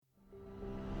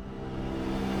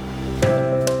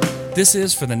This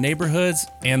is For the Neighborhoods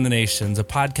and the Nations, a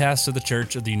podcast of the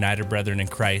Church of the United Brethren in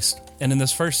Christ. And in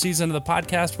this first season of the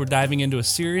podcast, we're diving into a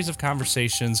series of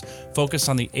conversations focused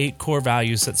on the 8 core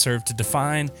values that serve to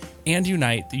define and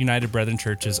unite the United Brethren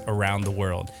churches around the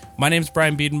world. My name is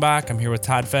Brian Biedenbach. I'm here with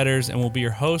Todd Fetters, and we'll be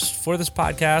your host for this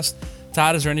podcast.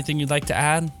 Todd, is there anything you'd like to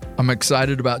add? I'm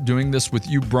excited about doing this with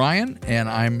you, Brian, and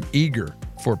I'm eager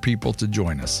for people to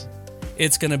join us.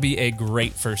 It's going to be a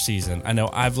great first season. I know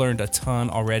I've learned a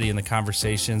ton already in the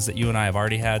conversations that you and I have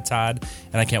already had, Todd,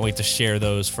 and I can't wait to share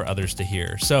those for others to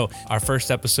hear. So our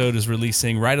first episode is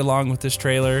releasing right along with this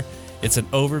trailer. It's an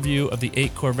overview of the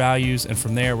 8 core values, and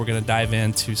from there, we're going to dive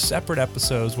into separate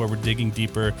episodes where we're digging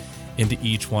deeper into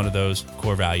each one of those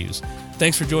core values.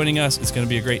 Thanks for joining us. It's going to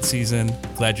be a great season.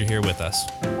 Glad you're here with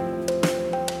us.